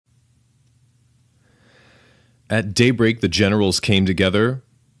At daybreak, the generals came together,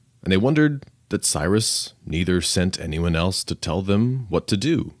 and they wondered that Cyrus neither sent anyone else to tell them what to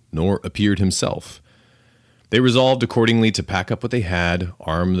do, nor appeared himself. They resolved accordingly to pack up what they had,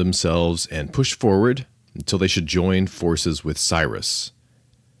 arm themselves, and push forward until they should join forces with Cyrus.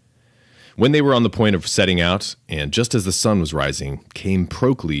 When they were on the point of setting out, and just as the sun was rising, came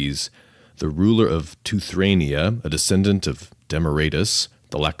Procles, the ruler of Teuthrania, a descendant of Demaratus,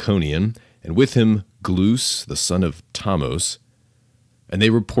 the Laconian, and with him Glus, the son of Thamos, and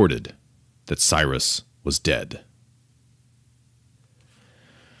they reported that Cyrus was dead.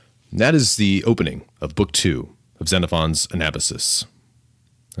 That is the opening of Book 2 of Xenophon's Anabasis.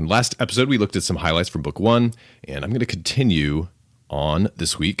 In the last episode, we looked at some highlights from Book 1, and I'm going to continue on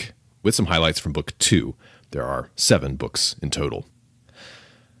this week with some highlights from Book 2. There are 7 books in total.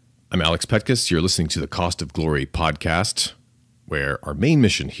 I'm Alex Petkus. You're listening to the Cost of Glory podcast, where our main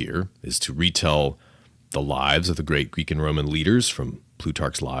mission here is to retell the lives of the great Greek and Roman leaders from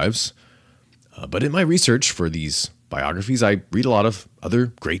Plutarch's Lives. But in my research for these biographies, I read a lot of other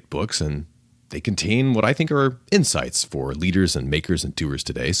great books, and they contain what I think are insights for leaders and makers and doers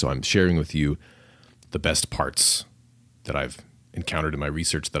today. So I'm sharing with you the best parts that I've encountered in my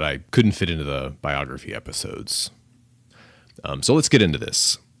research that I couldn't fit into the biography episodes. So let's get into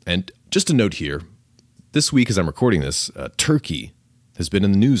this. And just a note here, this week as I'm recording this, Turkey has been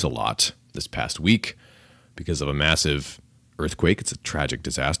in the news a lot this past week because of a massive earthquake. It's a tragic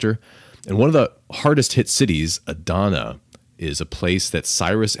disaster. And one of the hardest hit cities, Adana, is a place that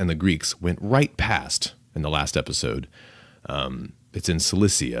Cyrus and the Greeks went right past in the last episode. It's in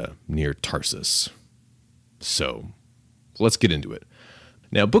Cilicia near Tarsus. So let's get into it.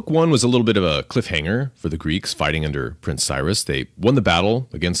 Now, Book 1 was a little bit of a cliffhanger for the Greeks fighting under Prince Cyrus. They won the battle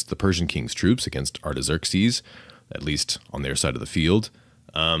against the Persian king's troops, against Artaxerxes, at least on their side of the field.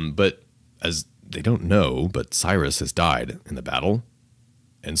 But as they don't know, but Cyrus has died in the battle.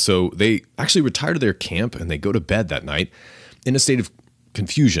 And so they actually retire to their camp and they go to bed that night in a state of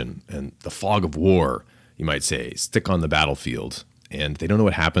confusion and the fog of war, you might say, stick on the battlefield. And they don't know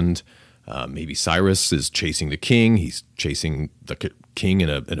what happened. Maybe Cyrus is chasing the king. He's chasing the king in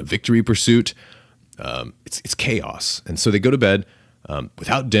a victory pursuit. It's chaos. And so they go to bed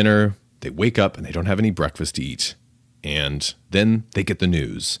without dinner. They wake up and they don't have any breakfast to eat. And then they get the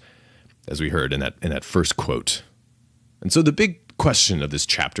news, as we heard in that first quote. And so the big question of this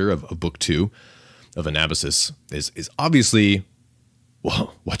chapter of Book 2 of Anabasis is obviously,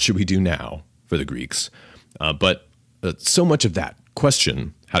 well, what should we do now for the Greeks? But so much of that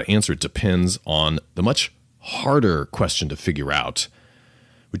question, how to answer it, depends on the much harder question to figure out,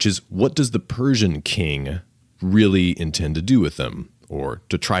 which is, what does the Persian king really intend to do with them, or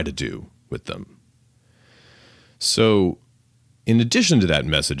to try to do with them? So, in addition to that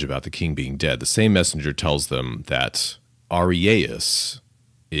message about the king being dead, the same messenger tells them that Ariaeus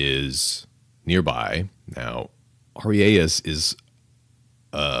is nearby. Now, Ariaeus is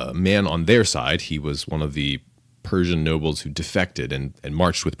a man on their side. He was one of the Persian nobles who defected and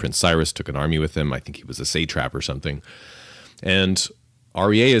marched with Prince Cyrus, took an army with him. I think he was a satrap or something. And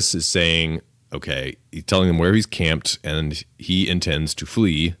Ariaeus is saying, okay, he's telling them where he's camped, and he intends to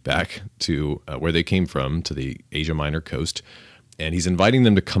flee back to where they came from, to the Asia Minor coast. And he's inviting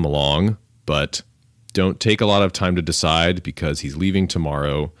them to come along, but don't take a lot of time to decide because he's leaving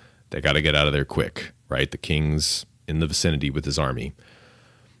tomorrow. They got to get out of there quick, right? The king's in the vicinity with his army.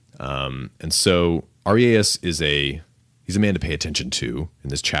 And so Ariaeus he's a man to pay attention to in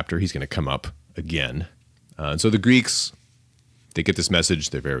this chapter. He's going to come up again. And so the Greeks, they get this message.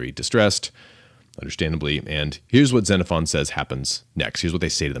 They're very distressed, understandably. And here's what Xenophon says happens next. Here's what they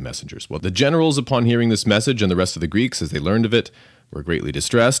say to the messengers. Well, the generals, upon hearing this message, and the rest of the Greeks, as they learned of it, were greatly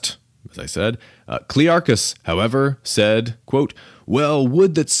distressed, as I said. Clearchus, however, said, quote, "Well,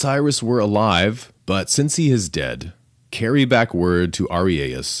 would that Cyrus were alive, but since he is dead, carry back word to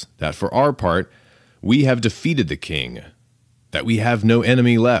Ariaeus that for our part we have defeated the king, that we have no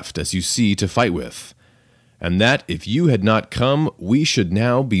enemy left, as you see, to fight with, and that if you had not come, we should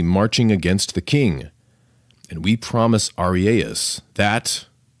now be marching against the king. And we promise Ariaeus that,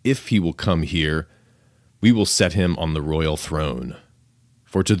 if he will come here, we will set him on the royal throne.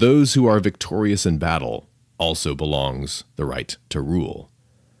 For to those who are victorious in battle also belongs the right to rule."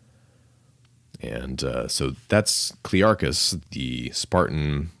 And so that's Clearchus, the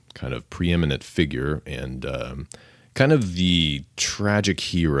Spartan kind of preeminent figure and kind of the tragic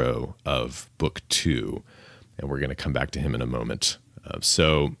hero of Book 2. And we're going to come back to him in a moment.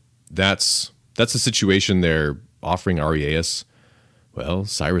 So that's the situation. They're offering Ariaeus, well,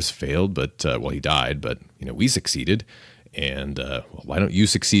 Cyrus failed, but he died, but we succeeded. And well, why don't you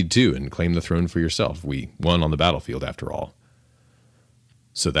succeed too and claim the throne for yourself? We won on the battlefield after all.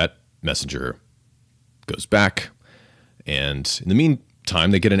 So that messenger goes back, and in the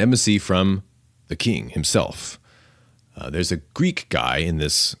meantime, they get an embassy from the king himself. There's a Greek guy in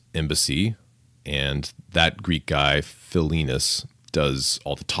this embassy, and that Greek guy, Philinus, does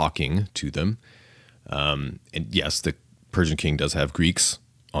all the talking to them. And yes, the Persian king does have Greeks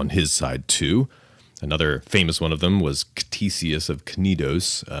on his side too. Another famous one of them was Ctesias of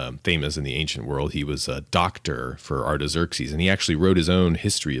Cnidos, famous in the ancient world. He was a doctor for Artaxerxes, and he actually wrote his own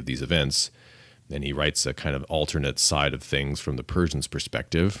history of these events. And he writes a kind of alternate side of things from the Persians'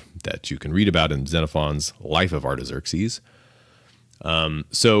 perspective that you can read about in Xenophon's Life of Artaxerxes.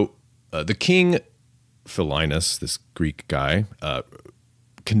 So the king, Philinus, this Greek guy,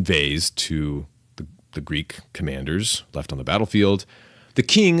 conveys to the Greek commanders left on the battlefield, the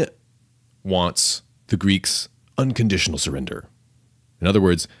king wants the Greeks' unconditional surrender. In other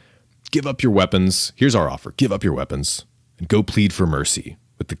words, give up your weapons. Here's our offer. Give up your weapons and go plead for mercy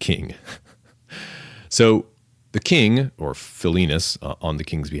with the king. So the king, or Philinus on the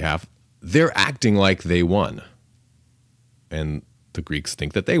king's behalf, they're acting like they won. And the Greeks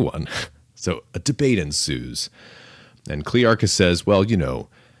think that they won. So a debate ensues. And Clearchus says, well, you know,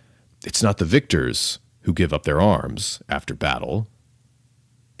 it's not the victors who give up their arms after battle.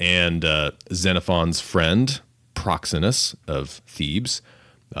 And Xenophon's friend, Proxenus of Thebes,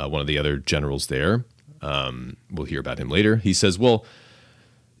 one of the other generals there, we'll hear about him later. He says, well,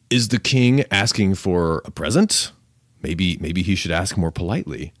 is the king asking for a present? Maybe he should ask more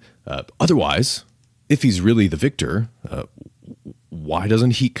politely. Otherwise, if he's really the victor, why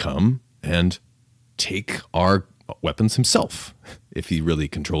doesn't he come and take our weapons himself if he really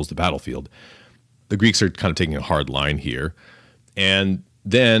controls the battlefield? The Greeks are kind of taking a hard line here. And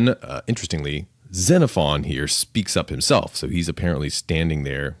then, interestingly, Xenophon here speaks up himself. So he's apparently standing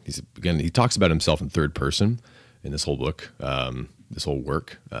there. He talks about himself in third person in this whole book, this whole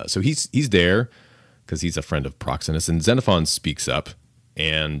work. So he's there because he's a friend of Proxenus. And Xenophon speaks up.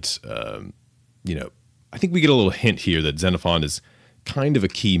 And, I think we get a little hint here that Xenophon is kind of a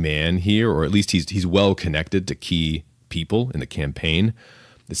key man here, or at least he's well connected to key people in the campaign.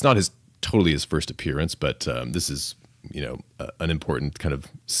 It's not totally his first appearance, but this is an important kind of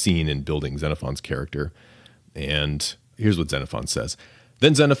scene in building Xenophon's character. And here's what Xenophon says.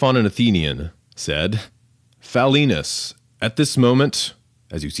 Then Xenophon, an Athenian, said, Philinus, at this moment,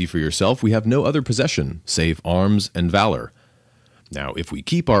 as you see for yourself, we have no other possession save arms and valor. Now, if we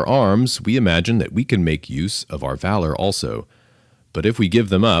keep our arms, we imagine that we can make use of our valor also. But if we give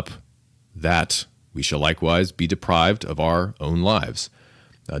them up, that we shall likewise be deprived of our own lives.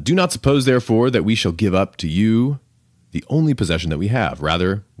 Do not suppose, therefore, that we shall give up to you the only possession that we have.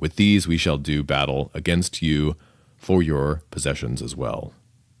 Rather, with these we shall do battle against you for your possessions as well.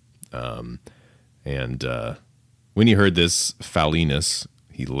 When he heard this, Philinus,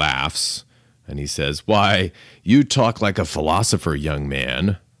 he laughs, and he says, why, you talk like a philosopher, young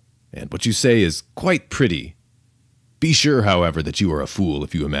man, and what you say is quite pretty. Be sure, however, that you are a fool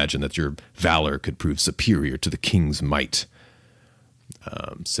if you imagine that your valor could prove superior to the king's might.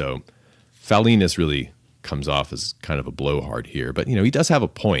 So Philinus really comes off as kind of a blowhard here, but he does have a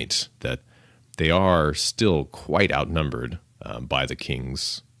point that they are still quite outnumbered by the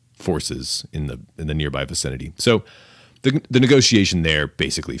king's forces in the nearby vicinity. So the negotiation there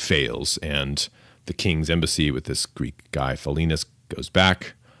basically fails, and the king's embassy with this Greek guy Philinus goes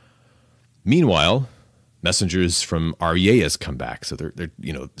back. Meanwhile, messengers from Ariaeus come back, so they're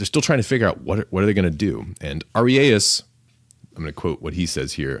still trying to figure out what are they going to do. And Ariaeus, I'm going to quote what he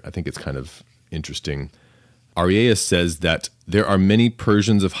says here. I think it's kind of interesting. Ariaeus says that there are many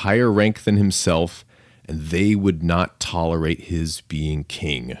Persians of higher rank than himself, and they would not tolerate his being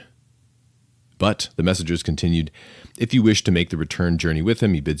king. But the messengers continued, if you wish to make the return journey with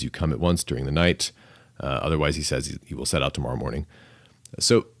him, he bids you come at once during the night. Otherwise, he says he will set out tomorrow morning.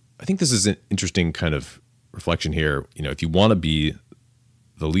 So I think this is an interesting kind of reflection here. If you want to be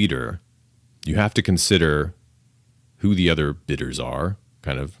the leader, you have to consider who the other bidders are.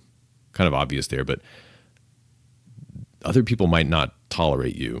 Kind of obvious there, but other people might not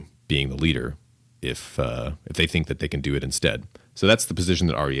tolerate you being the leader if they think that they can do it instead. So that's the position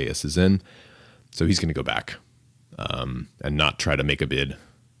that Ariaeus is in. So he's going to go back and not try to make a bid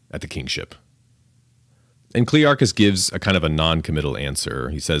at the kingship. And Clearchus gives a kind of a non-committal answer.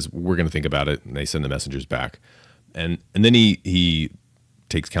 He says, we're going to think about it, and they send the messengers back. And then he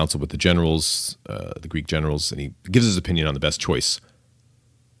takes counsel with the generals, the Greek generals, and he gives his opinion on the best choice.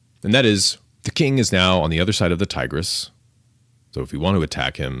 And that is, the king is now on the other side of the Tigris. So if we want to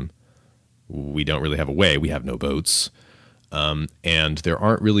attack him, we don't really have a way. We have no boats. And there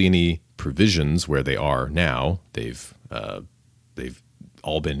aren't really any provisions where they are now. They've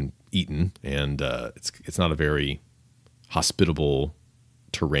all been eaten, and it's not a very hospitable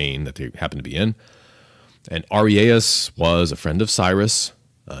terrain that they happen to be in. And Ariaeus was a friend of Cyrus.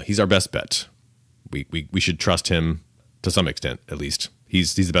 He's our best bet. We should trust him to some extent, at least.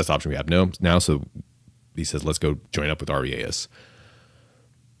 He's the best option we have now. So he says, let's go join up with Ariaeus.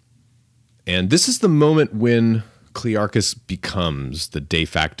 And this is the moment when Clearchus becomes the de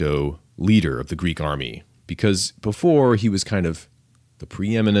facto leader of the Greek army, because before he was kind of the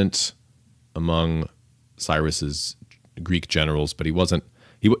preeminent among Cyrus's Greek generals, but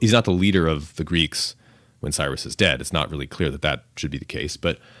he's not the leader of the Greeks when Cyrus is dead. It's not really clear that should be the case,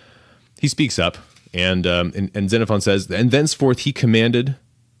 but he speaks up, and Xenophon says, and thenceforth he commanded,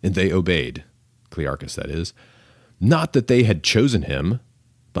 and they obeyed, Clearchus that is, not that they had chosen him,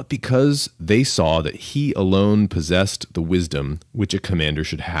 but because they saw that he alone possessed the wisdom which a commander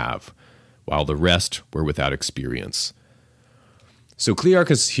should have, while the rest were without experience. So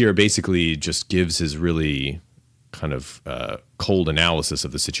Clearchus here basically just gives his really kind of cold analysis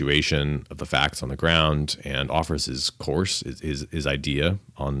of the situation, of the facts on the ground, and offers his course, his idea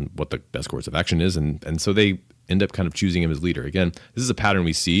on what the best course of action is. And so they end up kind of choosing him as leader. Again, this is a pattern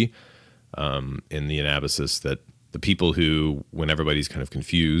we see in the Anabasis, that the people who, when everybody's kind of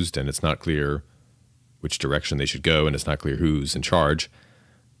confused and it's not clear which direction they should go and it's not clear who's in charge,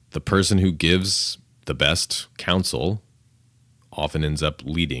 the person who gives the best counsel often ends up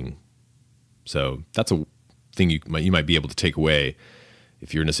leading. So that's a thing you might be able to take away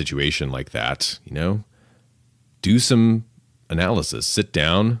if you're in a situation like that. Do some analysis, sit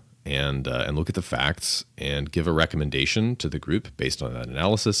down and look at the facts and give a recommendation to the group based on that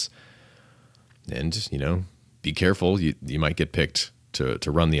analysis. And be careful. You might get picked to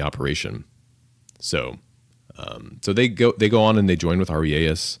run the operation. So they go on and they join with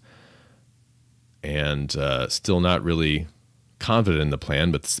Ariaeus, and still not really confident in the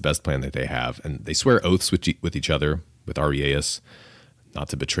plan, but it's the best plan that they have. And they swear oaths with each other, with Ariaeus, not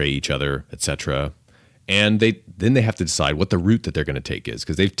to betray each other, etc. And then they have to decide what the route that they're going to take is,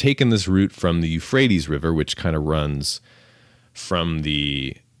 because they've taken this route from the Euphrates River, which kind of runs from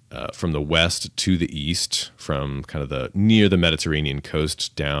the west to the east, from kind of near the Mediterranean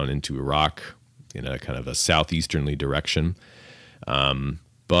coast down into Iraq in a kind of a southeasterly direction.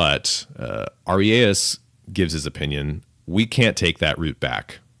 But Ariaeus gives his opinion. We can't take that route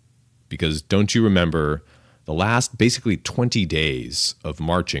back, because don't you remember the last basically 20 days of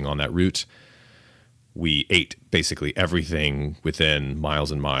marching on that route? We ate basically everything within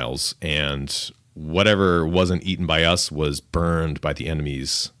miles and miles, and whatever wasn't eaten by us was burned by the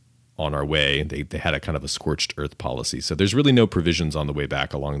enemies on our way. They had a kind of a scorched earth policy. So there's really no provisions on the way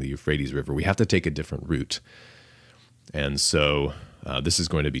back along the Euphrates River. We have to take a different route. And so this is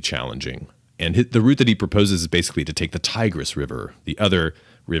going to be challenging. And the route that he proposes is basically to take the Tigris River, the other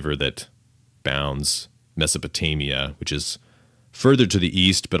river that bounds Mesopotamia, which is further to the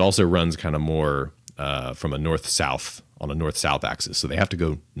east, but also runs kind of more from a north-south, on a north-south axis. So they have to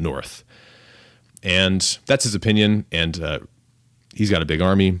go north. And that's his opinion. And he's got a big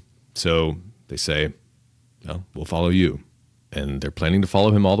army. So they say, well, we'll follow you. And they're planning to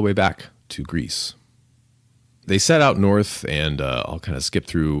follow him all the way back to Greece. They set out north, and I'll kind of skip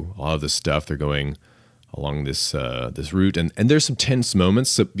through all of this stuff. They're going along this route, and there's some tense moments.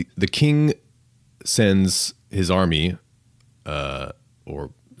 So the king sends his army,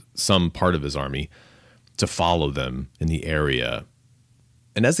 or some part of his army, to follow them in the area.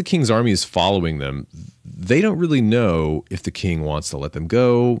 And as the king's army is following them, they don't really know if the king wants to let them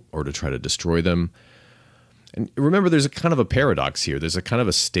go or to try to destroy them. And remember, there's a kind of a paradox here. There's a kind of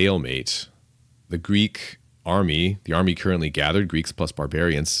a stalemate. The Greek army, the army currently gathered, Greeks plus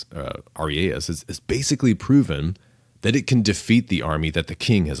barbarians, Ariaeus, is basically proven that it can defeat the army that the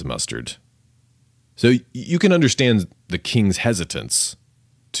king has mustered. So you can understand the king's hesitance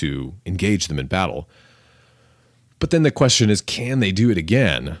to engage them in battle. But then the question is, can they do it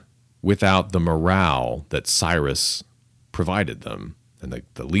again without the morale that Cyrus provided them, and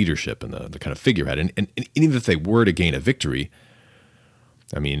the leadership and the kind of figurehead? And even if they were to gain a victory,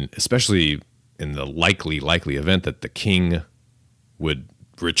 I mean, especially in the likely event that the king would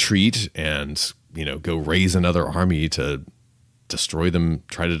retreat and, go raise another army to destroy them,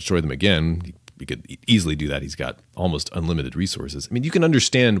 try to destroy them again, he could easily do that. He's got almost unlimited resources. I mean, you can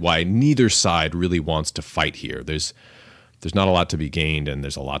understand why neither side really wants to fight here. There's not a lot to be gained, and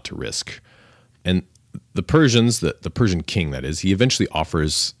there's a lot to risk. And the Persians, the Persian king, that is, he eventually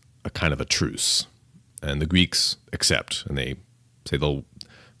offers a kind of a truce, and the Greeks accept, and they say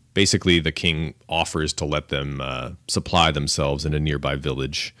basically the king offers to let them supply themselves in a nearby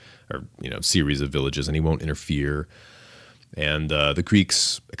village, or series of villages, and he won't interfere. And the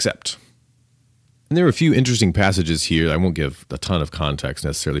Greeks accept. And there are a few interesting passages here. I won't give a ton of context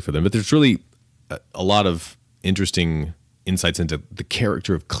necessarily for them, but there's really a lot of interesting insights into the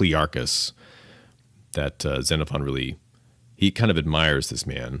character of Clearchus that Xenophon really, he kind of admires this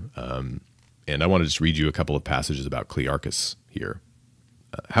man. And I want to just read you a couple of passages about Clearchus here.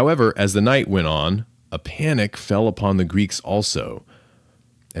 However, as the night went on, a panic fell upon the Greeks also,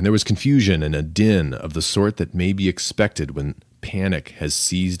 and there was confusion and a din of the sort that may be expected when panic has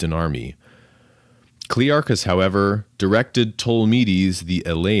seized an army. Clearchus, however, directed Ptolemies the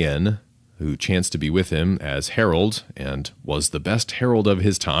Elean, who chanced to be with him as herald, and was the best herald of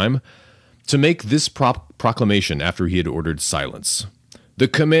his time, to make this proclamation after he had ordered silence. The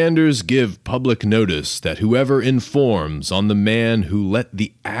commanders give public notice that whoever informs on the man who let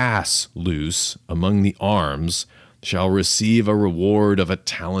the ass loose among the arms shall receive a reward of a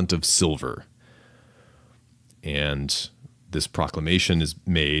talent of silver. And this proclamation is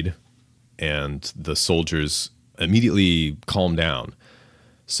made, and the soldiers immediately calm down.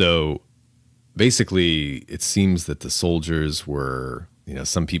 So basically, it seems that the soldiers were,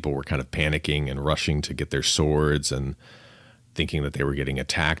 some people were kind of panicking and rushing to get their swords and thinking that they were getting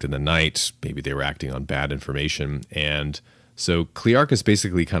attacked in the night. Maybe they were acting on bad information. And so Clearchus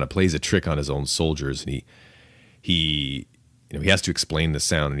basically kind of plays a trick on his own soldiers, and he has to explain the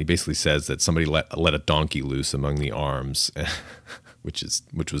sound, and he basically says that somebody let a donkey loose among the arms,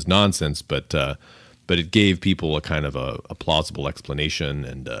 which was nonsense, but it gave people a kind of a plausible explanation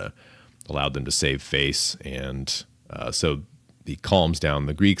and allowed them to save face. And so he calms down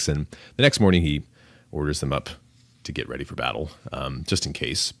the Greeks, and the next morning he orders them up to get ready for battle, just in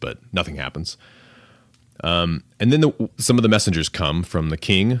case, but nothing happens. And then some of the messengers come from the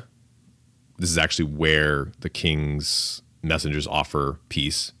king. This is actually where the king's messengers offer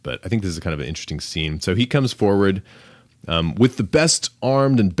peace, but I think this is kind of an interesting scene. So he comes forward with the best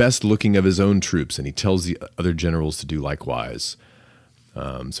armed and best looking of his own troops, and he tells the other generals to do likewise.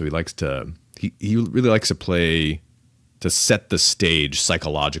 So he really likes to set the stage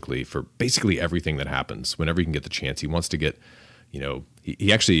psychologically for basically everything that happens whenever he can get the chance. He wants to get,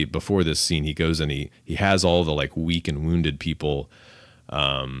 he actually, before this scene, he goes and he has all the weak and wounded people,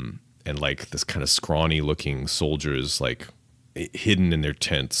 and this kind of scrawny looking soldiers hidden in their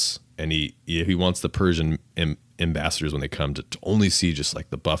tents. And he wants the Persian ambassadors, when they come, to only see just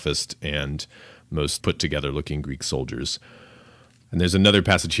the buffest and most put together looking Greek soldiers. And there's another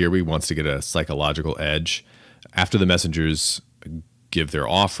passage here where he wants to get a psychological edge. After the messengers give their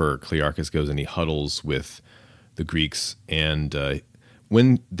offer, Clearchus goes and he huddles with the Greeks. And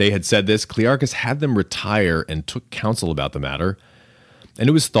when they had said this, Clearchus had them retire and took counsel about the matter. And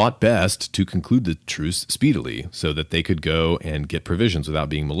it was thought best to conclude the truce speedily, so that they could go and get provisions without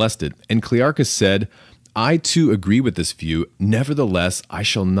being molested. And Clearchus said, I too agree with this view. Nevertheless, I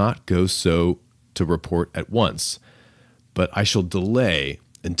shall not go so to report at once, but I shall delay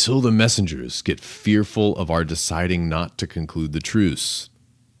until the messengers get fearful of our deciding not to conclude the truce.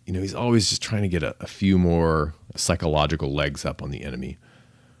 He's always just trying to get a few more psychological legs up on the enemy.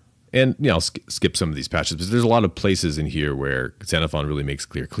 And I'll skip some of these passages, but there's a lot of places in here where Xenophon really makes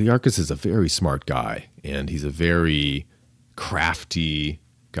clear Clearchus is a very smart guy, and he's a very crafty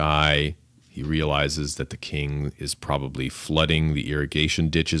guy. He realizes that the king is probably flooding the irrigation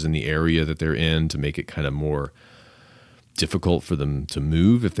ditches in the area that they're in to make it kind of more difficult for them to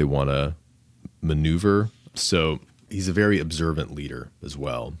move if they want to maneuver. So he's a very observant leader as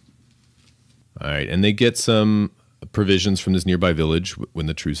well. All right, and they get some provisions from this nearby village when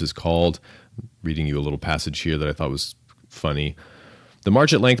the truce is called. I'm reading you a little passage here that I thought was funny. The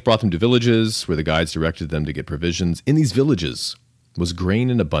march at length brought them to villages where the guides directed them to get provisions. In these villages was grain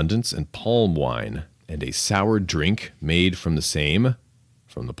in abundance and palm wine, and a sour drink made from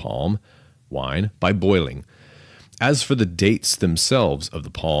the palm wine, by boiling. As for the dates themselves of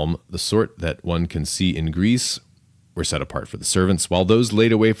the palm, the sort that one can see in Greece, were set apart for the servants, while those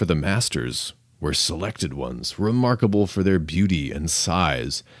laid away for the masters were selected ones, remarkable for their beauty and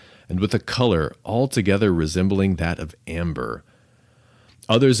size, and with a color altogether resembling that of amber.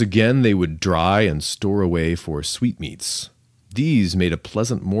 Others again they would dry and store away for sweetmeats. These made a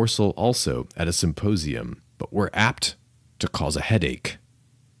pleasant morsel also at a symposium, but were apt to cause a headache.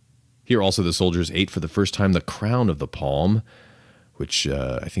 Here also the soldiers ate for the first time the crown of the palm, which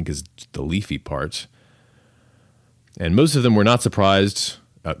I think is the leafy part. And most of them were not surprised.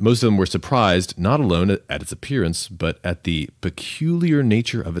 Most of them were surprised not alone at its appearance, but at the peculiar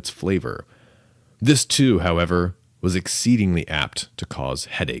nature of its flavor. This too, however, was exceedingly apt to cause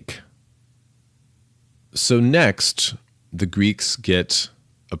headache. So next, the Greeks get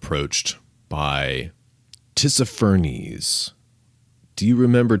approached by Tissaphernes. Do you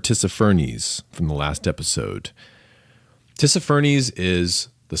remember Tissaphernes from the last episode? Tissaphernes is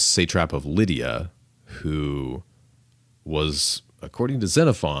the satrap of Lydia, who was, according to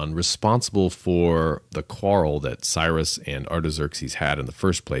Xenophon, responsible for the quarrel that Cyrus and Artaxerxes had in the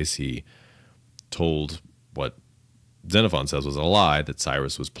first place. He told what Xenophon says was a lie, that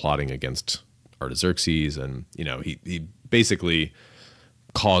Cyrus was plotting against Artaxerxes, and he basically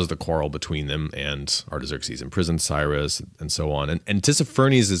caused the quarrel between them, and Artaxerxes imprisoned Cyrus and so on. And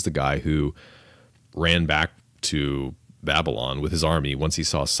Tissaphernes is the guy who ran back to Babylon with his army once he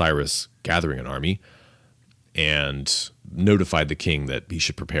saw Cyrus gathering an army, and notified the king that he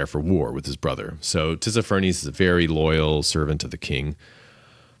should prepare for war with his brother. So Tissaphernes is a very loyal servant of the king.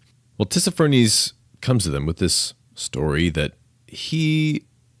 Well, Tissaphernes comes to them with this story that he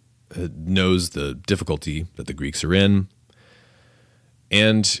knows the difficulty that the Greeks are in,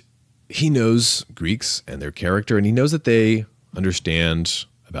 and he knows Greeks and their character, and he knows that they understand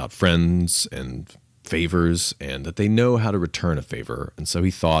about friends and favors, and that they know how to return a favor. And so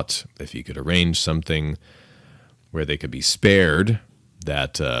he thought if he could arrange something where they could be spared,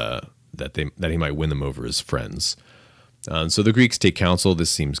 that he might win them over as friends. So the Greeks take counsel.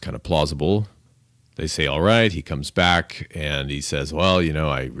 This seems kind of plausible. They say, all right. He comes back and he says, well,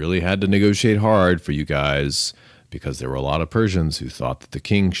 I really had to negotiate hard for you guys because there were a lot of Persians who thought that the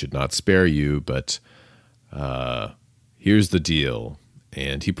king should not spare you, but here's the deal.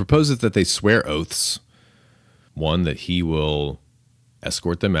 And he proposes that they swear oaths. One, that he will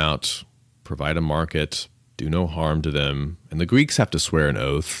escort them out, provide a market, do no harm to them. And the Greeks have to swear an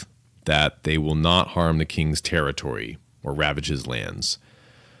oath that they will not harm the king's territory or ravage his lands.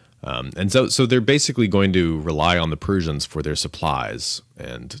 And so they're basically going to rely on the Persians for their supplies.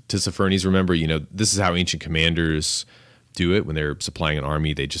 And Tissaphernes, remember, this is how ancient commanders do it. When they're supplying an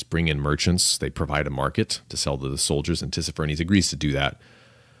army, they just bring in merchants. They provide a market to sell to the soldiers, and Tissaphernes agrees to do that.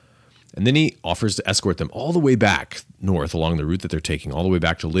 And then he offers to escort them all the way back north along the route that they're taking, all the way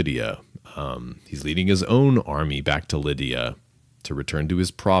back to Lydia. He's leading his own army back to Lydia to return to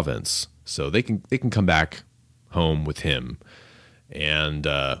his province, so they can come back home with him. And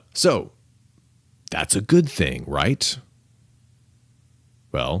so that's a good thing, right?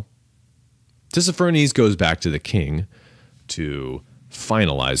 Well, Tissaphernes goes back to the king to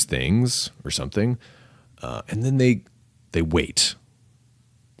finalize things or something, and then they wait.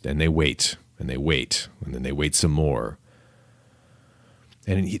 And they wait, and they wait, and then they wait some more.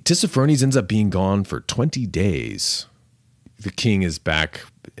 And Tissaphernes ends up being gone for 20 days. The king is back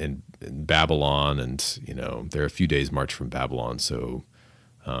in Babylon, and they're a few days' march from Babylon, so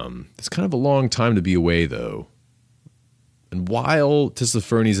it's kind of a long time to be away, though. And while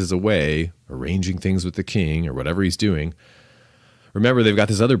Tissaphernes is away, arranging things with the king or whatever he's doing, remember they've got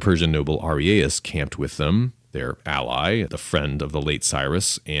this other Persian noble, Ariaeus, camped with them, their ally, the friend of the late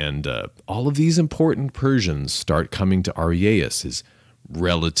Cyrus, and all of these important Persians start coming to Ariaeus, his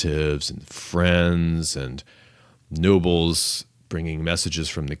relatives and friends and nobles, bringing messages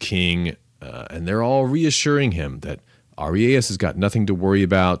from the king, and they're all reassuring him that Ariaeus has got nothing to worry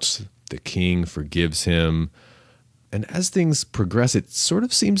about, the king forgives him. And as things progress, it sort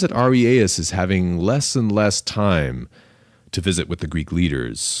of seems that Ariaeus is having less and less time to visit with the Greek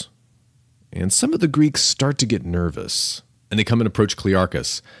leaders. And some of the Greeks start to get nervous, and they come and approach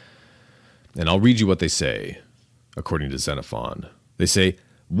Clearchus. And I'll read you what they say, according to Xenophon. They say,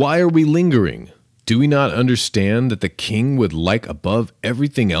 "Why are we lingering? Do we not understand that the king would like above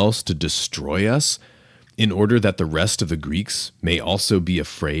everything else to destroy us, in order that the rest of the Greeks may also be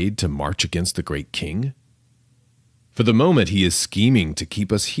afraid to march against the great king? For the moment he is scheming to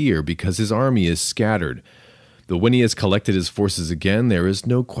keep us here because his army is scattered. But when he has collected his forces again, there is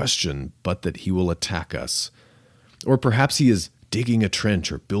no question but that he will attack us. Or perhaps he is digging a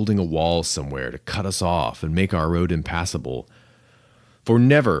trench or building a wall somewhere to cut us off and make our road impassable. For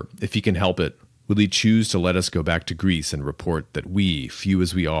never, if he can help it, will he choose to let us go back to Greece and report that we, few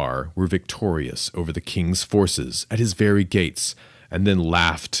as we are, were victorious over the king's forces at his very gates, and then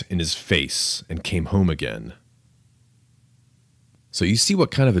laughed in his face and came home again." So you see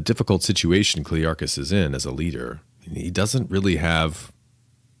what kind of a difficult situation Clearchus is in as a leader. He doesn't really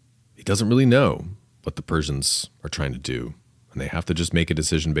know what the Persians are trying to do, and they have to just make a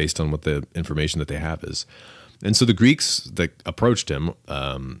decision based on what the information that they have is. And so the Greeks that approached him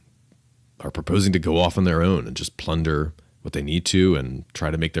are proposing to go off on their own and just plunder what they need to and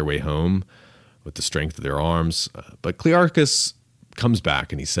try to make their way home with the strength of their arms. But Clearchus comes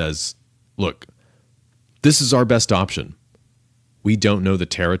back and he says, "Look, This is our best option. We don't know the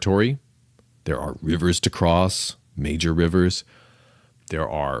territory. There are rivers to cross, major rivers. There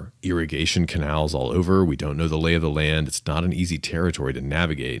are irrigation canals all over. We don't know the lay of the land. It's not an easy territory to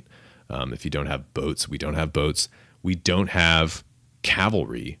navigate. If you don't have boats, we don't have boats. We don't have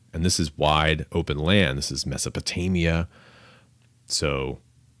cavalry, and this is wide open land. This is Mesopotamia. So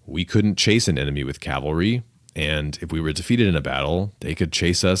we couldn't chase an enemy with cavalry, and if we were defeated in a battle, they could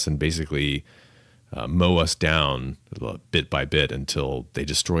chase us and basically mow us down bit by bit until they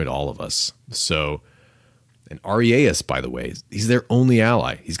destroyed all of us. So, and Ariaeus, by the way, he's their only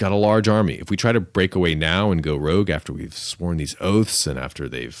ally. He's got a large army. If we try to break away now and go rogue after we've sworn these oaths and after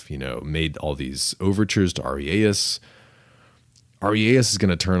they've, made all these overtures to Ariaeus is going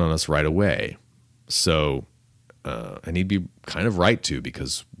to turn on us right away. So, and he'd be kind of right to,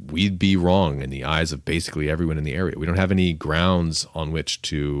 because we'd be wrong in the eyes of basically everyone in the area. We don't have any grounds on which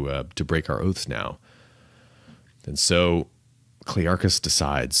to break our oaths now. And so Clearchus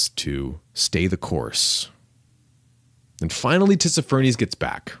decides to stay the course. And finally Tissaphernes gets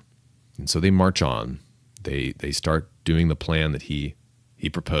back. And so they march on. They start doing the plan that he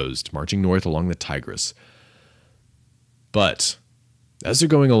proposed, marching north along the Tigris. But as they're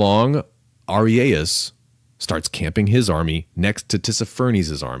going along, Ariaeus starts camping his army next to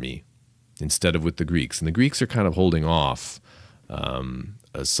Tissaphernes' army instead of with the Greeks. And the Greeks are kind of holding off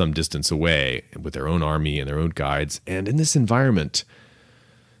some distance away with their own army and their own guides. And in this environment,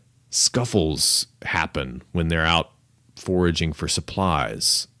 scuffles happen when they're out foraging for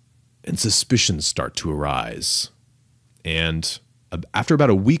supplies, and suspicions start to arise. And after about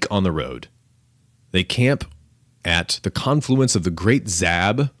a week on the road, they camp at the confluence of the Great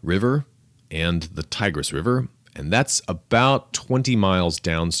Zab River and the Tigris River, and that's about 20 miles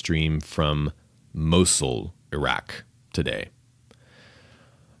downstream from Mosul, Iraq, today.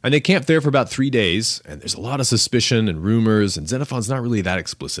 And they camp there for about 3 days, and there's a lot of suspicion and rumors, and Xenophon's not really that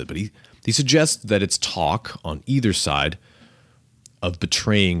explicit, but he suggests that it's talk on either side of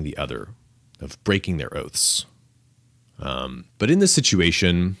betraying the other, of breaking their oaths. But in this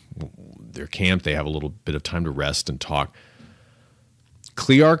situation, they're camped, they have a little bit of time to rest and talk.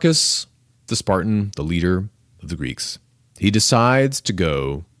 Clearchus, the Spartan, the leader of the Greeks, he decides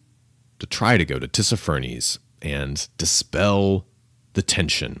to try to go to Tissaphernes and dispel the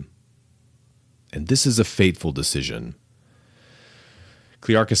tension. And this is a fateful decision.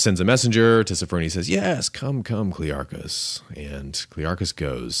 Clearchus sends a messenger. Tissaphernes says, "Yes, come, Clearchus." And Clearchus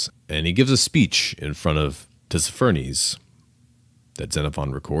goes, and he gives a speech in front of Tissaphernes that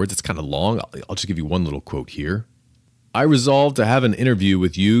Xenophon records. It's kind of long. I'll just give you one little quote here. "I resolved to have an interview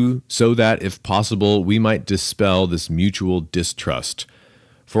with you so that, if possible, we might dispel this mutual distrust.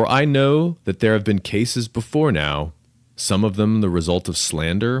 For I know that there have been cases before now, some of them the result of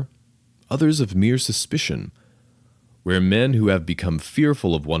slander, others of mere suspicion, where men who have become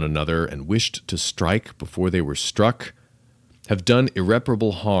fearful of one another and wished to strike before they were struck have done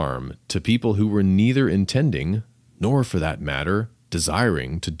irreparable harm to people who were neither intending, nor, for that matter,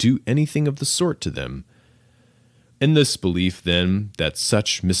 desiring to do anything of the sort to them. In this belief, then, that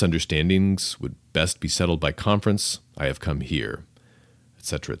such misunderstandings would best be settled by conference, I have come here,"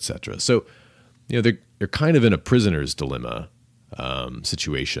 etc., etc. So, they're kind of in a prisoner's dilemma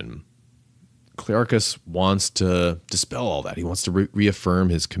situation. Clearchus wants to dispel all that. He wants to reaffirm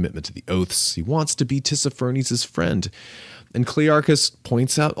his commitment to the oaths. He wants to be Tissaphernes' friend. And Clearchus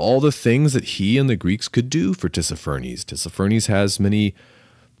points out all the things that he and the Greeks could do for Tissaphernes. Tissaphernes has many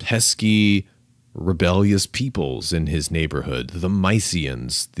pesky, rebellious peoples in his neighborhood. The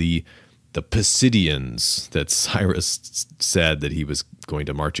Mysians, the Pisidians that Cyrus said that he was going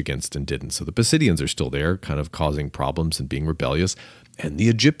to march against and didn't. So the Pisidians are still there, kind of causing problems and being rebellious. And the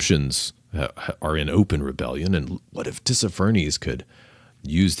Egyptians are in open rebellion. And what if Tissaphernes could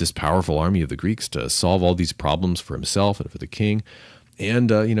use this powerful army of the Greeks to solve all these problems for himself and for the king? And,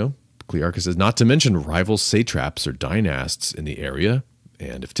 Clearchus says, not to mention rival satraps or dynasts in the area.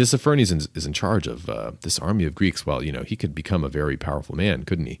 And if Tissaphernes is in charge of this army of Greeks, well, he could become a very powerful man,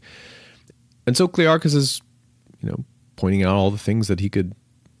 couldn't he? And so Clearchus is, pointing out all the things that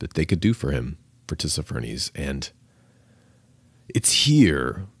they could do for him, for Tissaphernes. And it's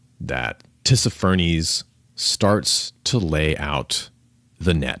here that Tissaphernes starts to lay out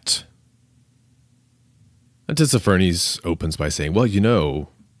the net. And Tissaphernes opens by saying, well,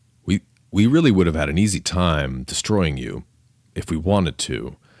 we really would have had an easy time destroying you if we wanted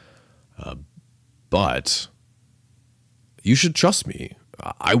to. But you should trust me.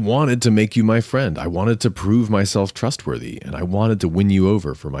 I wanted to make you my friend. I wanted to prove myself trustworthy, and I wanted to win you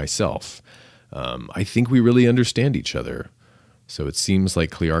over for myself. I think we really understand each other. So it seems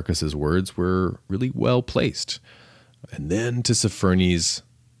like Clearchus's words were really well placed. And then Tissaphernes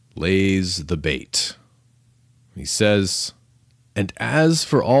lays the bait. He says, "And as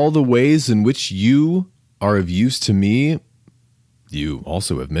for all the ways in which you are of use to me, you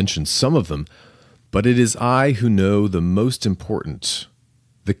also have mentioned some of them, but it is I who know the most important.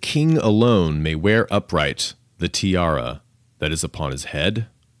 The king alone may wear upright the tiara that is upon his head,"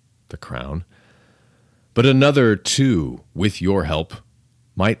 the crown, "but another, too, with your help,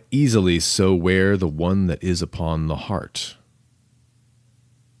 might easily so wear the one that is upon the heart."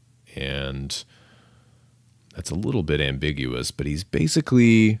 And that's a little bit ambiguous, but he's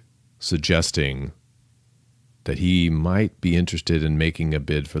basically suggesting that he might be interested in making a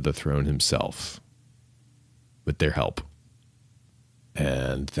bid for the throne himself with their help.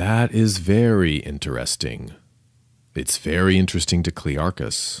 And that is very interesting. It's very interesting to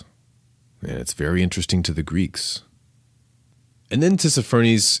Clearchus, and it's very interesting to the Greeks. And then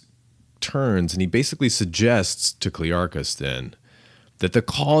Tissaphernes turns and he basically suggests to Clearchus then that the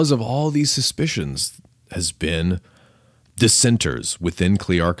cause of all these suspicions has been dissenters within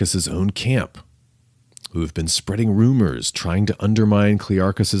Clearchus's own camp, who have been spreading rumors, trying to undermine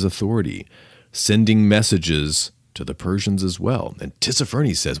Clearchus's authority, sending messages to the Persians as well. And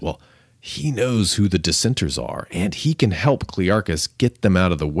Tissaphernes says, well, he knows who the dissenters are, and he can help Clearchus get them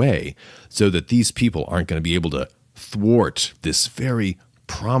out of the way so that these people aren't going to be able to thwart this very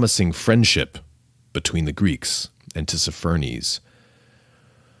promising friendship between the Greeks and Tissaphernes.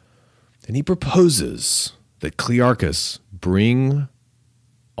 And he proposes that Clearchus bring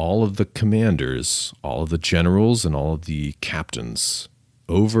all of the commanders, all of the generals, and all of the captains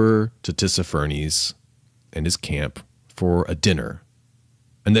over to Tissaphernes and his camp for a dinner.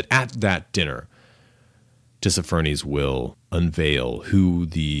 And that at that dinner, Tissaphernes will unveil who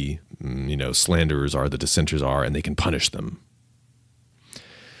the slanderers are, the dissenters are, and they can punish them.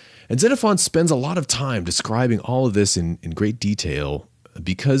 And Xenophon spends a lot of time describing all of this in great detail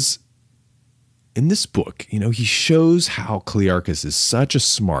because in this book, he shows how Clearchus is such a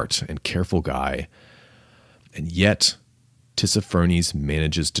smart and careful guy, and yet Tissaphernes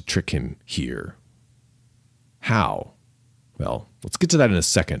manages to trick him here. How? Well, let's get to that in a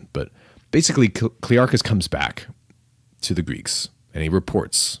second, but basically Clearchus comes back to the Greeks, and he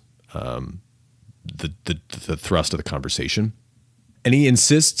reports the thrust of the conversation. And he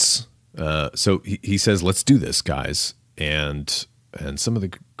insists, so he says, let's do this, guys. And some of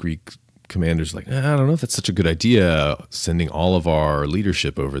the Greek commanders are like, I don't know if that's such a good idea, sending all of our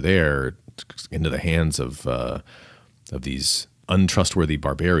leadership over there into the hands of these untrustworthy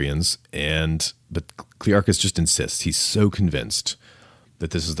barbarians. But Clearchus just insists. He's so convinced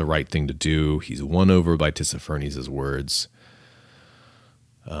that this is the right thing to do. He's won over by Tissaphernes' words.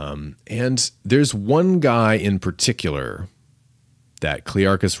 And there's one guy in particular that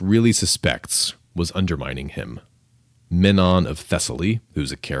Clearchus really suspects was undermining him. Menon of Thessaly,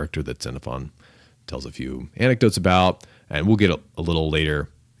 who's a character that Xenophon tells a few anecdotes about, and we'll get a little later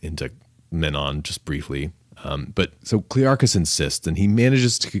into Menon just briefly. But so Clearchus insists, and he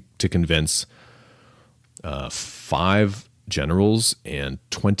manages to convince 5 generals and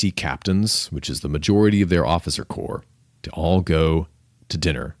 20 captains, which is the majority of their officer corps, to all go to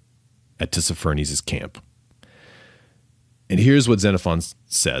dinner at Tissaphernes' camp. And here's what Xenophon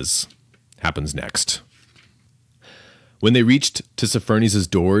says happens next. When they reached Tissaphernes'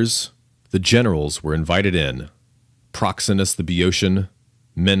 doors, the generals were invited in: Proxenus the Boeotian,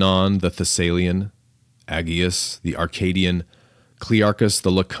 Menon the Thessalian, Aegeus the Arcadian, Clearchus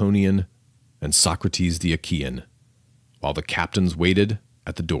the Laconian, and Socrates the Achaean, while the captains waited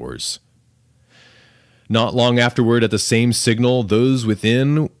at the doors. Not long afterward, at the same signal, those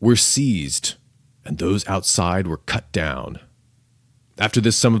within were seized, and those outside were cut down. After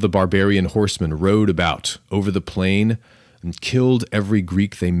this, some of the barbarian horsemen rode about over the plain and killed every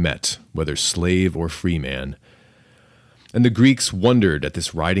Greek they met, whether slave or free man. And the Greeks wondered at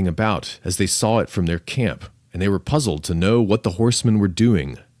this riding about as they saw it from their camp, and they were puzzled to know what the horsemen were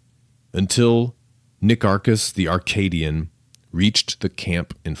doing, until Nicarchus the Arcadian reached the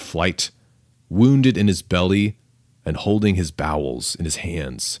camp in flight, wounded in his belly and holding his bowels in his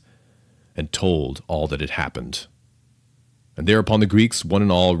hands, and told all that had happened. And thereupon the Greeks, one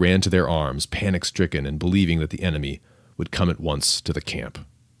and all, ran to their arms, panic-stricken and believing that the enemy would come at once to the camp.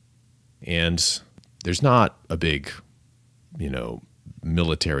 And there's not a big,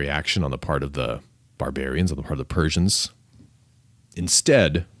 military action on the part of the barbarians, on the part of the Persians.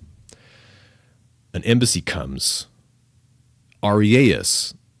 Instead, an embassy comes.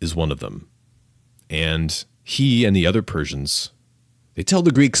 Ariaeus is one of them. And he and the other Persians, they tell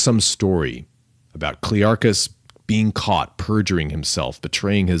the Greeks some story about Clearchus being caught, perjuring himself,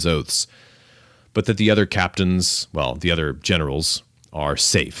 betraying his oaths, but that the other captains, well, the other generals, are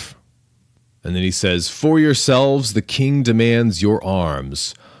safe. And then he says, "For yourselves the king demands your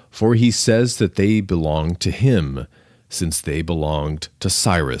arms, for he says that they belong to him, since they belonged to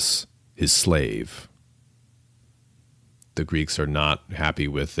Cyrus, his slave." The Greeks are not happy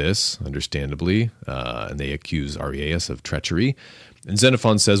with this, understandably, and they accuse Ariaeus of treachery. And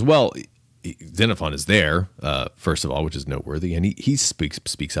Xenophon says, well, Xenophon is there, first of all, which is noteworthy, and he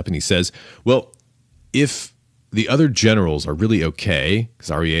speaks up and he says, well, if the other generals are really okay, because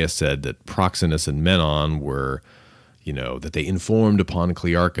Ariaeus said that Proxenus and Menon were, that they informed upon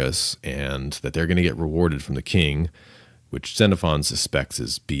Clearchus and that they're going to get rewarded from the king, which Xenophon suspects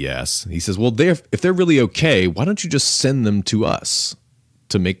is BS. He says, well, if they're really okay, why don't you just send them to us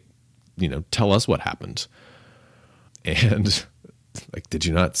to make, tell us what happened? And did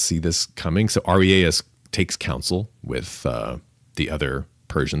you not see this coming? So Ariaeus takes counsel with the other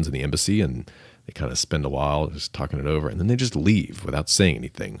Persians in the embassy, and they kind of spend a while just talking it over, and then they just leave without saying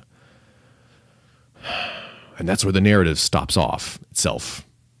anything. And that's where the narrative stops off itself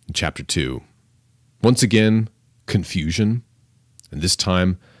in chapter 2. Once again, confusion, and this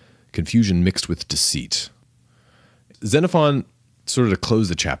time, confusion mixed with deceit. Xenophon, sort of to close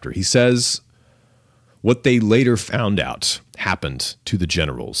the chapter, he says, what they later found out happened to the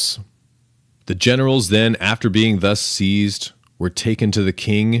generals. The generals then, after being thus seized, were taken to the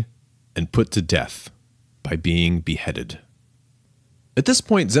king and put to death by being beheaded. At this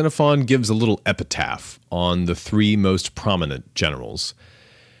point, Xenophon gives a little epitaph on the 3 most prominent generals.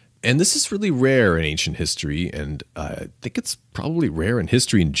 And this is really rare in ancient history, and I think it's probably rare in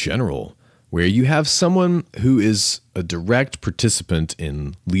history in general, where you have someone who is a direct participant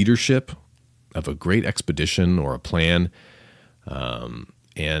in leadership of a great expedition or a plan,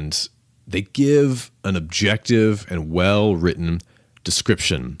 and they give an objective and well-written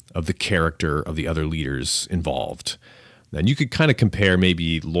description of the character of the other leaders involved. And you could kind of compare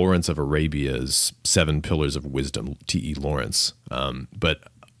maybe Lawrence of Arabia's 7 Pillars of Wisdom, T.E. Lawrence, but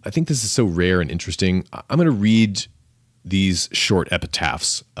I think this is so rare and interesting. I'm going to read these short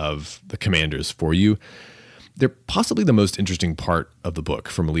epitaphs of the commanders for you. They're possibly the most interesting part of the book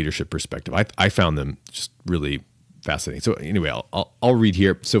from a leadership perspective. I found them just really fascinating. So anyway, I'll read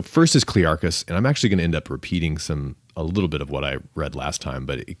here. So first is Clearchus, and I'm actually going to end up repeating a little bit of what I read last time,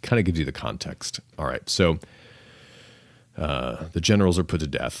 but it kind of gives you the context. All right, so the generals are put to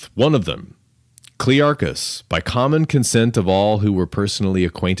death. One of them, Clearchus, by common consent of all who were personally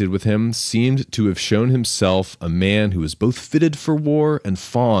acquainted with him, seemed to have shown himself a man who was both fitted for war and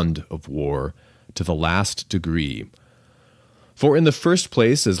fond of war to the last degree. For in the first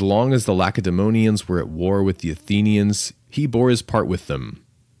place, as long as the Lacedaemonians were at war with the Athenians, he bore his part with them.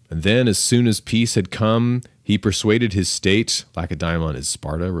 And then, as soon as peace had come, he persuaded his state, Lacedaemon is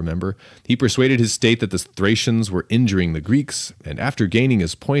Sparta, remember? He persuaded his state that the Thracians were injuring the Greeks, and after gaining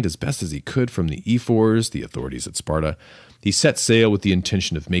his point as best as he could from the Ephors, the authorities at Sparta, he set sail with the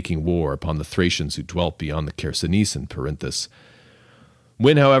intention of making war upon the Thracians who dwelt beyond the Chersonese and Perinthus.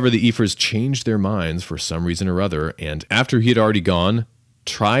 When, however, the Ephors changed their minds for some reason or other, and after he had already gone,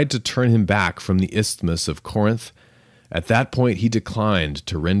 tried to turn him back from the isthmus of Corinth, at that point he declined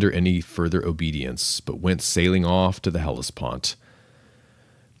to render any further obedience, but went sailing off to the Hellespont.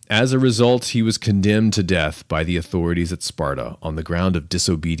 As a result, he was condemned to death by the authorities at Sparta on the ground of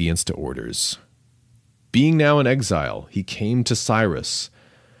disobedience to orders. Being now in exile, he came to Cyrus,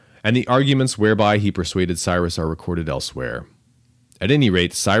 and the arguments whereby he persuaded Cyrus are recorded elsewhere. At any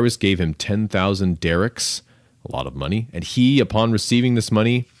rate, Cyrus gave him 10,000 darics, a lot of money, and he, upon receiving this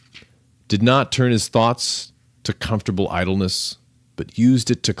money, did not turn his thoughts to comfortable idleness, but used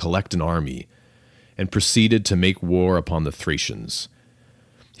it to collect an army, and proceeded to make war upon the Thracians.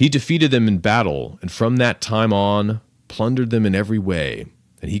 He defeated them in battle, and from that time on plundered them in every way,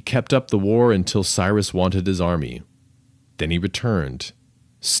 and he kept up the war until Cyrus wanted his army. Then he returned,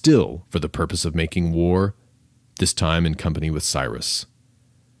 still for the purpose of making war, this time in company with Cyrus.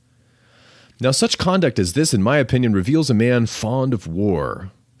 Now such conduct as this, in my opinion, reveals a man fond of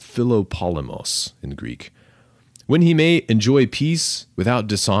war, philopolemos in Greek. When he may enjoy peace without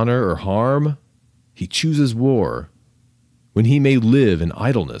dishonor or harm, he chooses war. When he may live in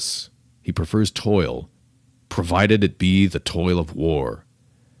idleness, he prefers toil, provided it be the toil of war.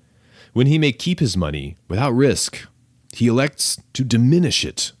 When he may keep his money without risk, he elects to diminish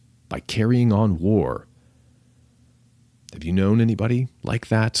it by carrying on war. Have you known anybody like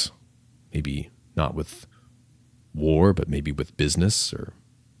that? Maybe not with war, but maybe with business or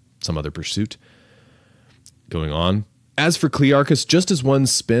some other pursuit going on. As for Clearchus, just as one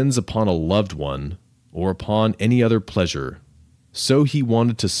spends upon a loved one or upon any other pleasure, so he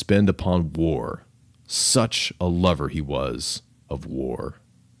wanted to spend upon war. Such a lover he was of war.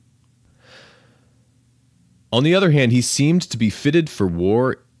 On the other hand, he seemed to be fitted for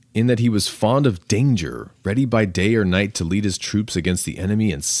war in that he was fond of danger, ready by day or night to lead his troops against the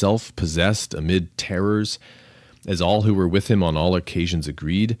enemy, and self-possessed amid terrors, as all who were with him on all occasions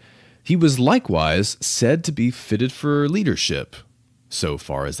agreed. He was likewise said to be fitted for leadership, so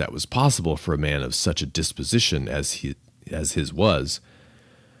far as that was possible for a man of such a disposition as his was.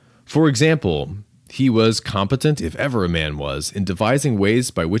 For example, he was competent, if ever a man was, in devising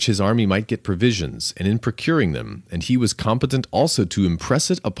ways by which his army might get provisions, and in procuring them, and he was competent also to impress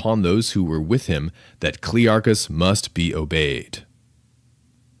it upon those who were with him that Clearchus must be obeyed.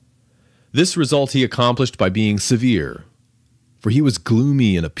 This result he accomplished by being severe, for he was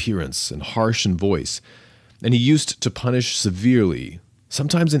gloomy in appearance and harsh in voice, and he used to punish severely,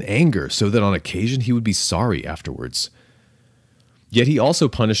 sometimes in anger, so that on occasion he would be sorry afterwards. Yet he also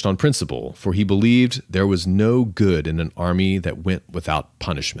punished on principle, for he believed there was no good in an army that went without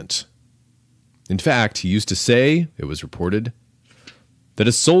punishment. In fact, he used to say, it was reported, that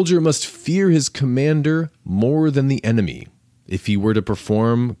a soldier must fear his commander more than the enemy, if he were to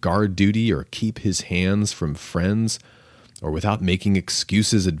perform guard duty or keep his hands from friends, or without making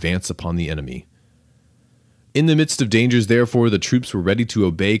excuses advance upon the enemy. In the midst of dangers, therefore, the troops were ready to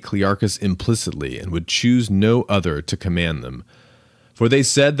obey Clearchus implicitly, and would choose no other to command them. For they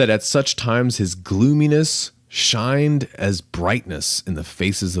said that at such times his gloominess shined as brightness in the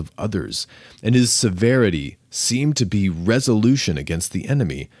faces of others, and his severity seemed to be resolution against the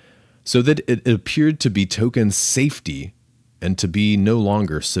enemy, so that it appeared to betoken safety and to be no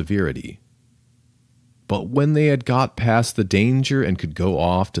longer severity. But when they had got past the danger and could go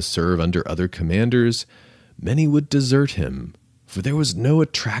off to serve under other commanders, many would desert him, for there was no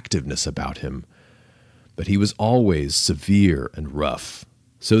attractiveness about him. But he was always severe and rough,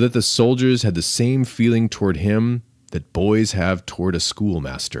 so that the soldiers had the same feeling toward him that boys have toward a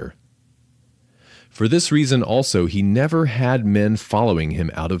schoolmaster. For this reason also he never had men following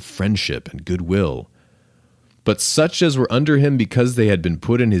him out of friendship and goodwill, but such as were under him because they had been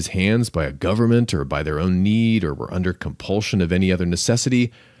put in his hands by a government or by their own need, or were under compulsion of any other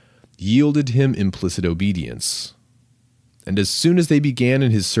necessity, yielded him implicit obedience. And as soon as they began in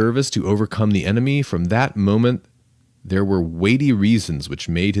his service to overcome the enemy, from that moment there were weighty reasons which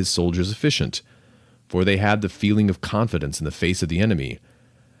made his soldiers efficient, for they had the feeling of confidence in the face of the enemy,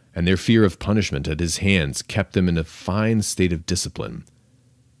 and their fear of punishment at his hands kept them in a fine state of discipline.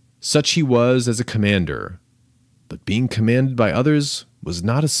 Such he was as a commander, but being commanded by others was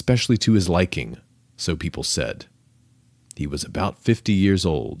not especially to his liking, so people said. He was about 50 years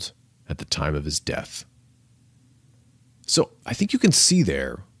old at the time of his death. So I think you can see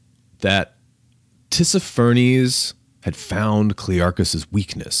there that Tissaphernes had found Clearchus's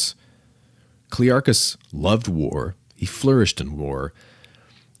weakness. Clearchus loved war. He flourished in war.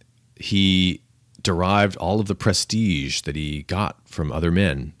 He derived all of the prestige that he got from other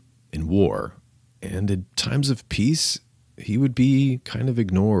men in war. And in times of peace, he would be kind of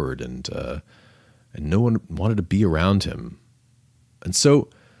ignored, and no one wanted to be around him. And so,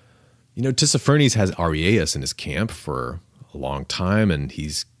 Tissaphernes has Ariaeus in his camp for a long time, and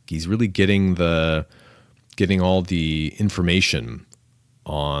he's really getting all the information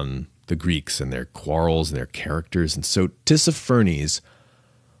on the Greeks and their quarrels and their characters. And so Tissaphernes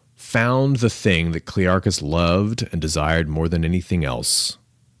found the thing that Clearchus loved and desired more than anything else,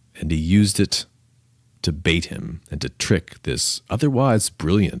 and he used it to bait him and to trick this otherwise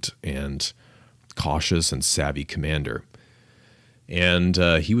brilliant and cautious and savvy commander. And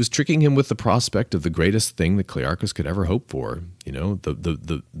he was tricking him with the prospect of the greatest thing that Clearchus could ever hope for,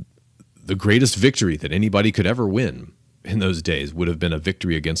 the greatest victory that anybody could ever win in those days would have been a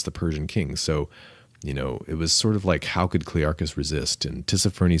victory against the Persian king. So, it was sort of like, how could Clearchus resist? And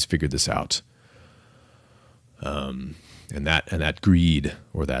Tissaphernes figured this out. And that greed,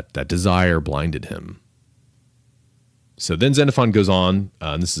 or that desire, blinded him. So then Xenophon goes on,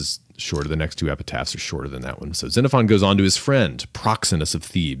 and this is shorter. The next two epitaphs are shorter than that one. So Xenophon goes on to his friend, Proxenus of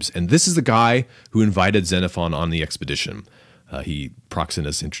Thebes. And this is the guy who invited Xenophon on the expedition.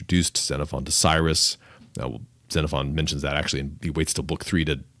 Proxenus introduced Xenophon to Cyrus. Xenophon mentions that actually, and he waits till book 3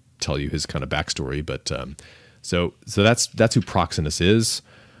 to tell you his kind of backstory. But so that's who Proxenus is.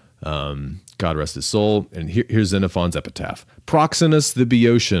 God rest his soul. And here's Xenophon's epitaph. Proxenus the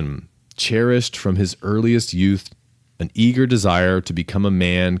Boeotian cherished from his earliest youth an eager desire to become a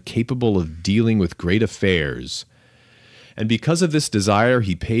man capable of dealing with great affairs. And because of this desire,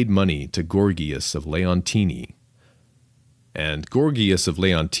 he paid money to Gorgias of Leontini. And Gorgias of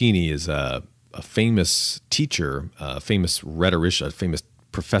Leontini is a famous teacher, a famous rhetorician, a famous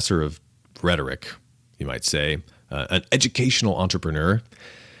professor of rhetoric, you might say, an educational entrepreneur.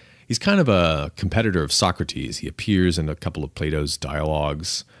 He's kind of a competitor of Socrates. He appears in a couple of Plato's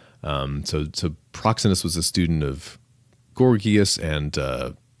dialogues. So Proxenus was a student of Gorgias, and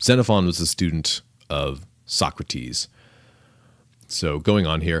Xenophon was a student of Socrates. So going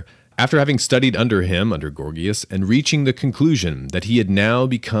on here, after having studied under him, under Gorgias, and reaching the conclusion that he had now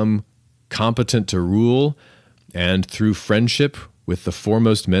become competent to rule, and through friendship with the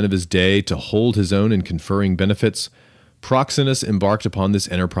foremost men of his day to hold his own in conferring benefits, Proxenus embarked upon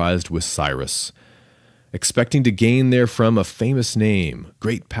this enterprise with Cyrus, expecting to gain therefrom a famous name,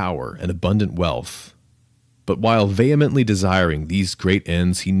 great power, and abundant wealth. But while vehemently desiring these great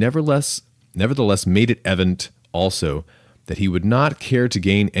ends, he nevertheless made it evident also that he would not care to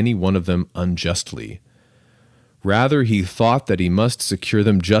gain any one of them unjustly. Rather, he thought that he must secure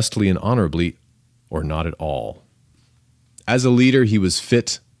them justly and honorably, or not at all. As a leader, he was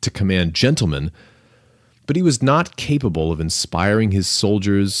fit to command gentlemen, but he was not capable of inspiring his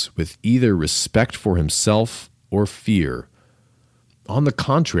soldiers with either respect for himself or fear. On the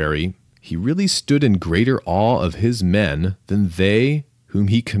contrary, he really stood in greater awe of his men than they whom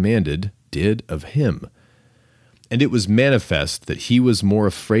he commanded did of him. And it was manifest that he was more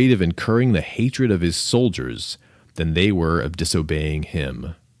afraid of incurring the hatred of his soldiers than they were of disobeying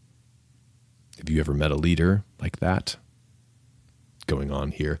him. Have you ever met a leader like that? Going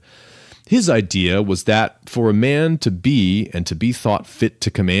on here. His idea was that for a man to be and to be thought fit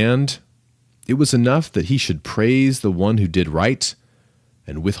to command, it was enough that he should praise the one who did right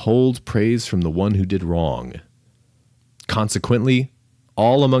and withhold praise from the one who did wrong. Consequently,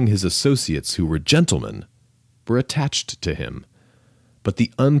 all among his associates who were gentlemen were attached to him, but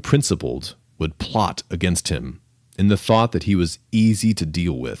the unprincipled would plot against him in the thought that he was easy to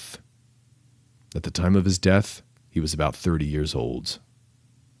deal with. At the time of his death, he was about 30 years old.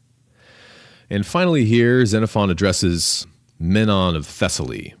 And finally here, Xenophon addresses Menon of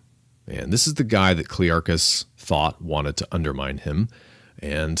Thessaly. And this is the guy that Clearchus thought wanted to undermine him.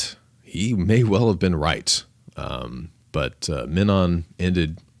 And he may well have been right. But Menon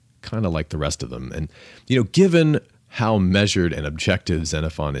ended kind of like the rest of them. And, given how measured and objective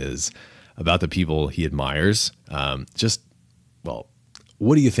Xenophon is about the people he admires,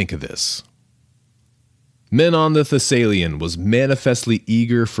 what do you think of this? Menon the Thessalian was manifestly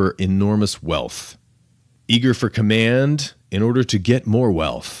eager for enormous wealth, eager for command in order to get more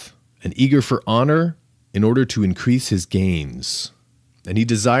wealth, and eager for honor in order to increase his gains. And he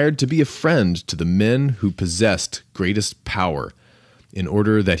desired to be a friend to the men who possessed greatest power, in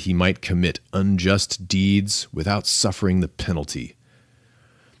order that he might commit unjust deeds without suffering the penalty.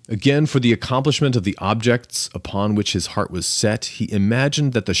 Again, for the accomplishment of the objects upon which his heart was set, he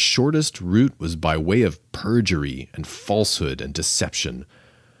imagined that the shortest route was by way of perjury and falsehood and deception,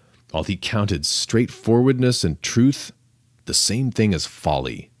 while he counted straightforwardness and truth the same thing as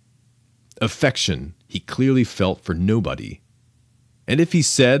folly. Affection he clearly felt for nobody, and if he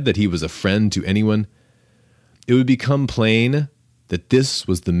said that he was a friend to anyone, it would become plain that this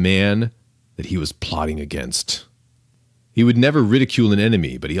was the man that he was plotting against. He would never ridicule an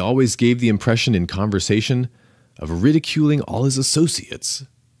enemy, but he always gave the impression in conversation of ridiculing all his associates.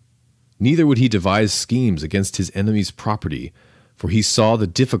 Neither would he devise schemes against his enemy's property, for he saw the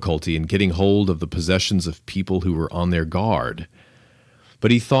difficulty in getting hold of the possessions of people who were on their guard.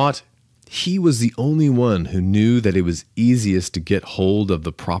 But he thought he was the only one who knew that it was easiest to get hold of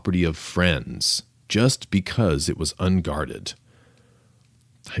the property of friends, just because it was unguarded.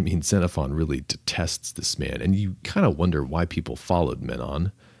 I mean, Xenophon really detests this man, and you kind of wonder why people followed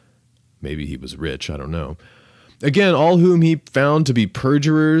Menon. Maybe he was rich, I don't know. Again, all whom he found to be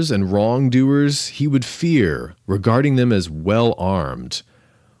perjurers and wrongdoers, he would fear, regarding them as well armed,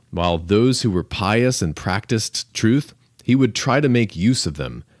 while those who were pious and practiced truth, he would try to make use of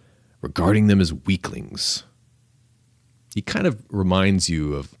them, regarding them as weaklings. He kind of reminds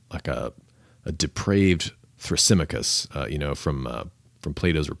you of like a depraved Thrasymachus, from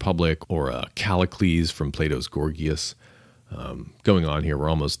Plato's Republic, or Callicles from Plato's Gorgias. Going on here, we're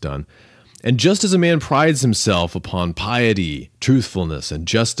almost done. And just as a man prides himself upon piety, truthfulness, and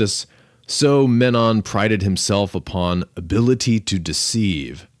justice, so Menon prided himself upon ability to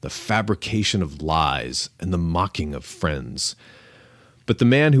deceive, the fabrication of lies, and the mocking of friends. But the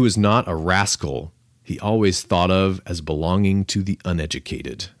man who is not a rascal, he always thought of as belonging to the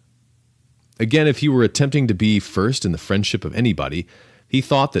uneducated. Again, if he were attempting to be first in the friendship of anybody, he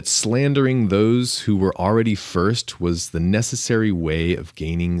thought that slandering those who were already first was the necessary way of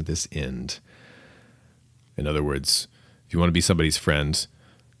gaining this end. In other words, if you want to be somebody's friend,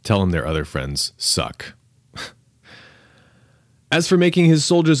 Tell him their other friends suck. As for making his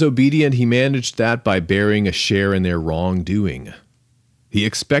soldiers obedient, he managed that by bearing a share in their wrongdoing. He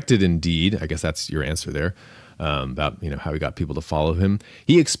expected indeed, I guess that's your answer there, about how he got people to follow him.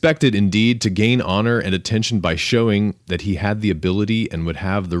 He expected indeed to gain honor and attention by showing that he had the ability and would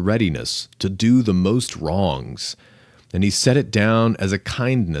have the readiness to do the most wrongs. And he set it down as a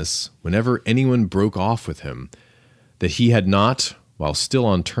kindness whenever anyone broke off with him, that he had not, while still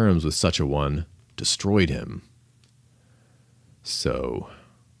on terms with such a one, destroyed him. So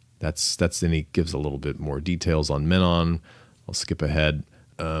then he gives a little bit more details on Menon. I'll skip ahead.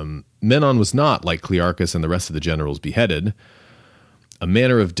 Menon was not, like Clearchus and the rest of the generals, beheaded, a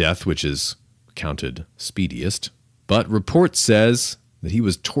manner of death which is counted speediest, but report says that he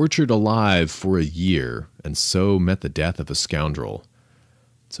was tortured alive for a year and so met the death of a scoundrel.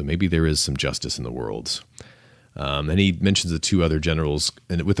 So maybe there is some justice in the world. And he mentions the two other generals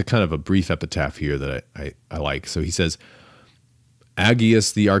and with a kind of a brief epitaph here that I like. So he says,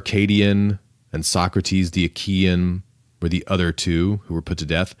 Aegeus the Arcadian and Socrates the Achaean were the other two who were put to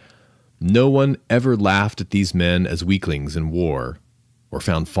death. No one ever laughed at these men as weaklings in war or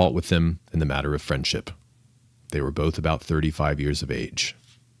found fault with them in the matter of friendship. They were both about 35 years of age.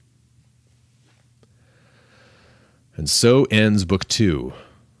 And so ends Book 2.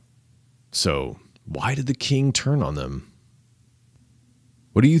 So, why did the king turn on them?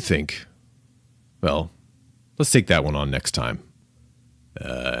 What do you think? Well, let's take that one on next time.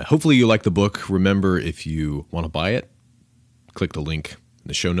 Hopefully you like the book. Remember, if you want to buy it, click the link in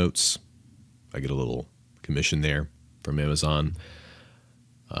the show notes. I get a little commission there from Amazon.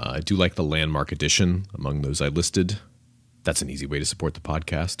 I do like the Landmark edition among those I listed. That's an easy way to support the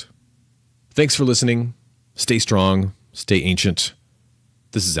podcast. Thanks for listening. Stay strong. Stay ancient.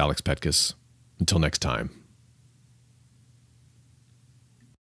 This is Alex Petkus. Until next time.